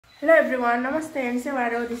Hello everyone, namaste and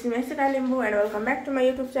Sevaro. This is Ashikalimbu and welcome back to my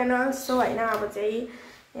YouTube channel. So हैन अब चाहिँ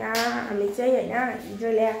यहाँ हामी चाहिँ हैन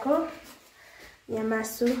हिजो ल्याएको यहाँ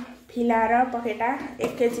मासु फिला र पखेटा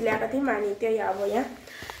 1 केजी ल्याएको थियौं अनि त्यही अब यहाँ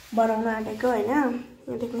बनाउन आँटेको हैन।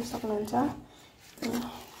 यहाँ देख्न सक्नुहुन्छ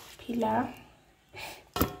फिला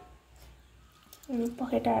अनि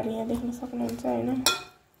पखेटाहरु यहाँ देख्न सक्नुहुन्छ हैन।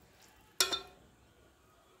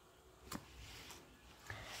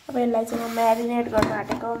 अब यसलाई चाहिँ म म्यारिनेट गर्न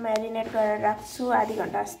आँटेको म्यारिनेट गरेर राख्छु आधी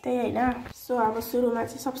घण्टा जस्तै हैन। सो अब सुरुमा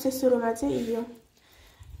चाहिँ सबसे सुरुमा चाहिँ यो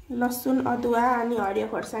लसुन अदुवा अनि हरियो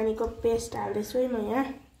खोर्सानीको पेस्ट हाल्दैछु है म यहाँ।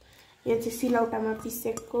 यो चाहिँ सिलौटामा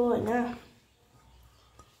पिसेको हैन।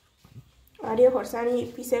 हरियो खोर्सानी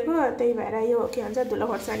पिसेको त्यही भएर यो के भन्छ धुलो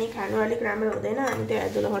खोर्सानी खानु अलिक राम्रो हुँदैन अनि त्यही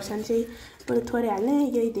भएर धुलो खोर्सानी चाहिँ बरु थोरै हाल्ने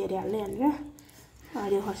यही धेरै हाल्ने भनेर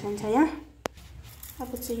हरियो खोर्सानी छ यहाँ।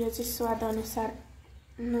 अब चाहिँ यो चाहिँ स्वाद अनुसार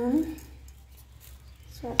नुन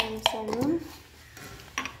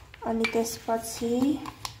अनि त्यसपछि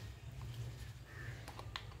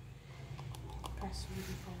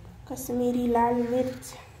कश्मीरी लाल मिर्च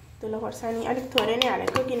धुलो खोर्सानी अलिक थोरै नै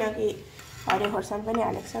हालेको किनकि हरियो खोर्सानी पनि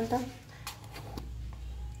हालेको छ नि त।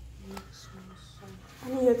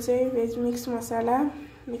 अनि यो चाहिँ भेज मिक्स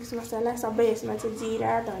मसाला सबै यसमा चाहिँ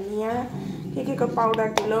जीरा धनिया के को पाउडर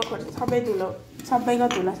धुलो सबैको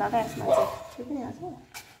धुलो छ क्या यसमा चाहिँ के पनि हाल्छ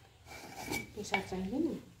बेसार चाहिँदैन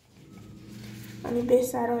अनि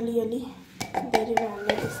बेसार अलिअलि धेरै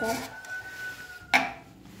नहाल्ने बेसार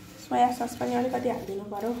सोया सस पनि अलिकति हाल्दिनु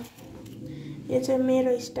पर्यो। यो चाहिँ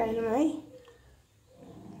मेरो स्टाइलमा है।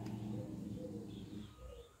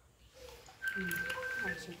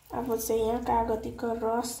 अब चाहिँ यहाँ कागतीको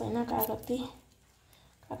रस हैन कागती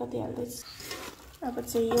हाल्दैछु। अब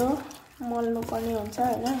चाहिँ यो मल्नु पर्ने हुन्छ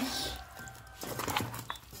हैन।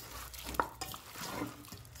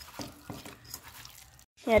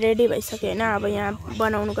 यहाँ रेडी भइसक्यो हैन। अब यहाँ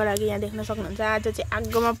बनाउनुको लागि यहाँ देख्न सक्नुहुन्छ आज चाहिँ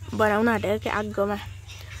आगोमा बनाउन आँटेको के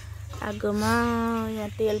आगोमा यहाँ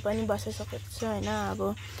तेल पनि बसिसकेको छ हैन। अब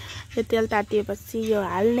यो तेल तातिएपछि यो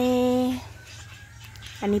हाल्ने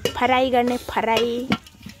अनि फ्राई गर्ने फ्राई।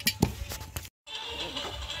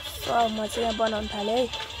 सो म चाहिँ यहाँ बनाउन थाले है।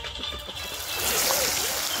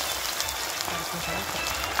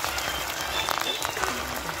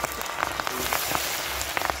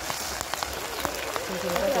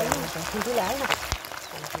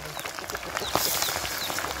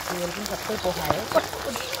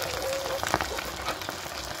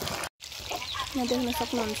 यहाँ देख्न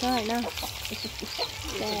सक्नुहुन्छ हैन।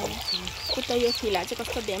 उता यो फिला चाहिँ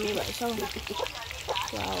कस्तो डेमी भएछ हौ।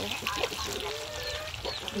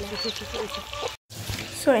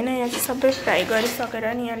 सो हैन यहाँ चाहिँ सबै फ्राई गरिसकेर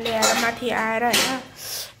नि यहाँ ल्याएर माथि आएर हैन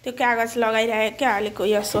त्यो कागज लगाइरहेको क्या हालेको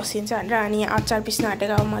यो सोसिन्छ भनेर अनि यहाँ अचार पिस्न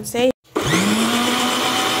आँटेको म चाहिँ।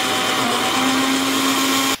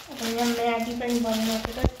 यहाँ म्यागी पनि बनाउनु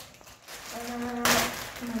आँटेको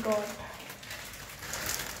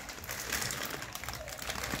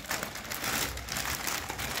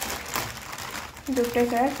दुईटै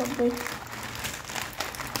छ सबै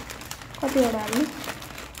कतिवटा हाल्नु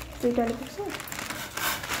दुईटाले पुग्छ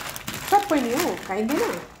सबै नि हो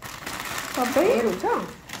खाइँदैन सबै हुन्छ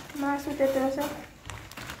मासु त्यत्रो छ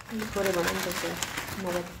थोरै बनाउनुपर्छ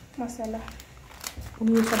मसला अनि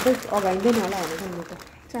यो सबै अगाइँदैन होला भनेको नि त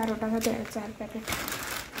 4वटा मात्रै 4 प्याकेट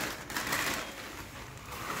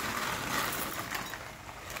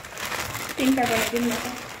तीनटा बनाइदिनु न त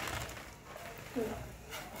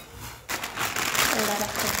एउटा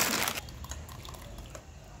राख्छु।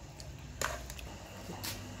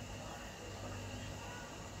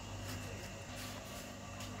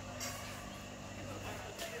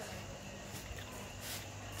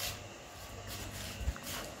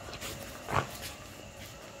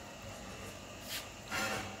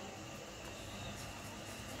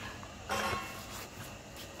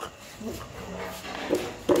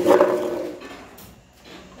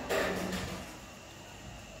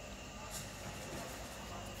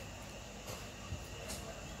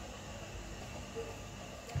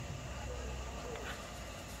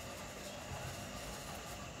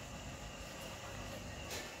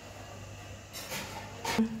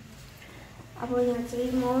 अब यहाँ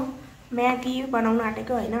चाहिँ म म्यागी बनाउन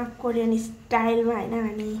आँटेको हैन कोरियन स्टाइलमा हैन।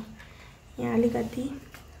 अनि यहाँ अलिकति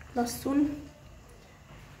लसुन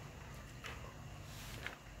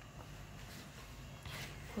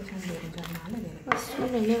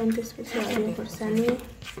हैन अनि त्यसपछि हरियो खोर्सानी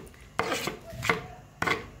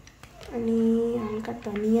अनि हल्का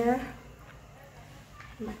धनिया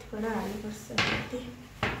माथिबाट हाल्नुपर्छ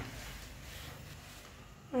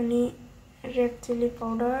अनि रेड चिली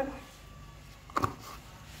पाउडर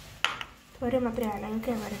थोरै मात्रै हाल्नु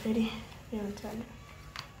के भएर फेरि के हुन्छ भने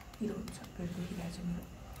पिरो हुन्छ पेट दुखिरहेछ मेरो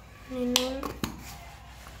अनि नुन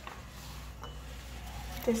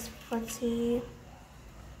त्यसपछि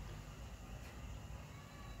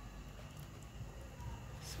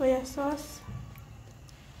सोया सस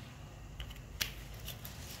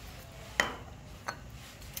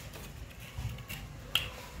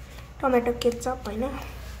टमेटो केचप हैन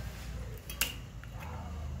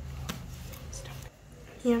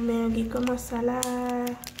यहाँ म्यागीको मसला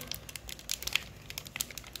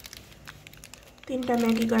 3टा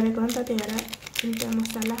म्यागी गरेको हो नि त त्यही भएर 3टा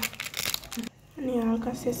मसला अनि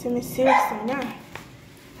हल्का सेसेमी सीड्स हैन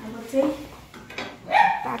अब चाहिँ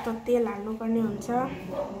तातो तेल हाल्नुपर्ने हुन्छ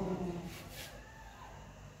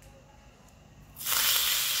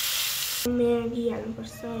म्यागी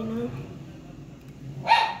हाल्नुपर्छ हैन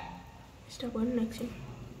स्टप गर्नु एकछिन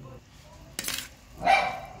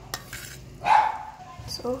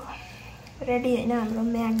सो रेडी हैन हाम्रो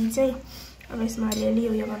म्यागी चाहिँ अब यसमा अलिअलि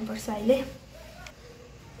उयो गर्नुपर्छ अहिले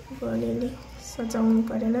अलिअलि सजाउनु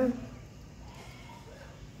परेन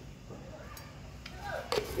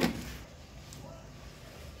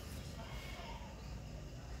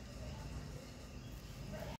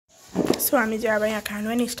सो हामी चाहिँ अब यहाँ खानु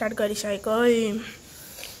पनि स्टार्ट गरिसकेको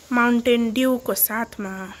माउन्टेन ड्यूको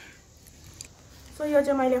साथमा सो यो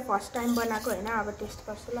चाहिँ मैले फर्स्ट टाइम बनाएको हैन अब टेस्ट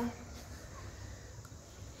गर्छु ल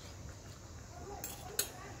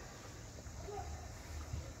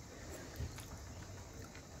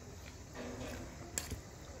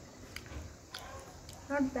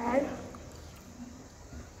Not bad.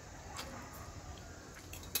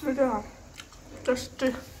 Yeah, just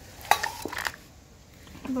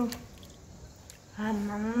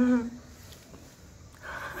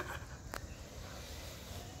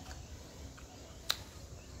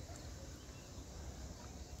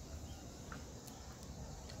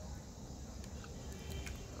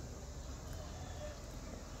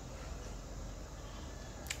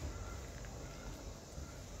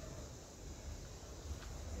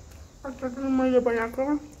मैले बनाएको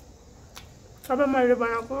सबै मैले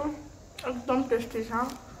बनाएको एकदम टेस्टी छ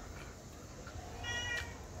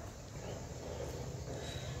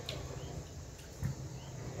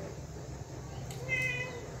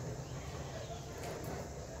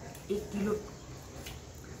एक किलो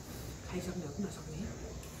खाइसक्ने हो कि नसक्ने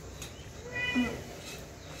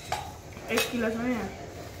 1 किलो छ यहाँ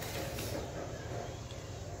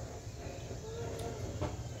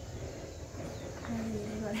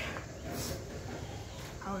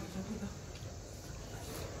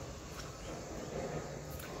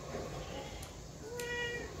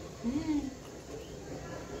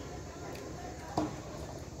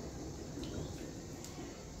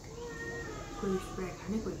कोही स्प्राइट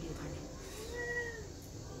खाने कोही ड्यू खाने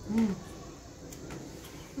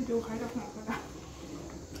ड्यू खाइराख्नु होला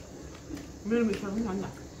मेरो मिक्सर पनि खान्छ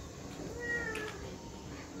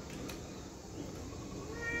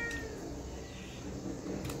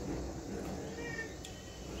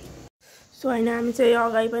सो हैन हामी चाहिँ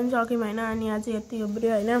अगाडि पनि सक्यौँ हैन अनि आज यति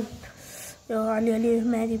उब्रियो हैन यो अलिअलि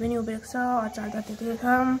म्यागी पनि उब्रेको छ अचार त त्यतिकै छ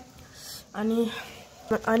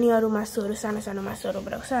अनि अरू मासुहरू सानो सानो मासुहरू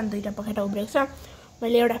उब्रेको छ अनि 2टा पखेटा उब्रेको छ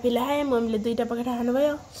मैले एउटा पिलाएँ मम्मीले 2टा पखेटा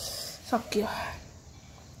खानुभयो सक्यो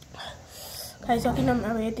खाइसकिनौँ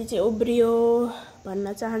अब यति चाहिँ उब्रियो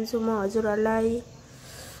भन्न चाहन्छु म हजुरहरूलाई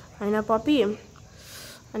हैन पपी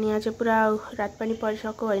अनि यहाँ चाहिँ पुरा रात पनि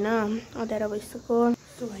परिसक्यो हैन अँध्यारो भइसक्यो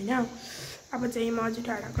सो हैन अब चाहिँ म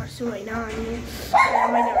जुठाडा गर्छु हैन अनि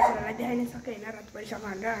मैले हजुरहरूलाई देखाइ नै सकेँ हैन रात परिसक्यो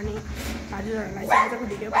भनेर अनि हजुरहरूलाई चाहिँ आजको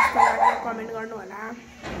भिडियो कस्तो लाग्यो कमेन्ट गर्नु होला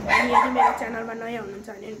अनि यदि मेरो च्यानलमा नयाँ हुनुहुन्छ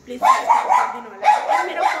भने प्लिज सब्स्क्राइब गरिदिनु होला अनि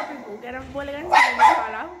मेरो कपी भुकेर बोलेको नि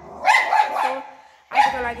होला सो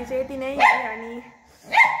आजको लागि चाहिँ यति नै अनि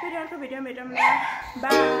फेरि अर्को भिडियोमा भेटौँ ल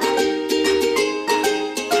बाई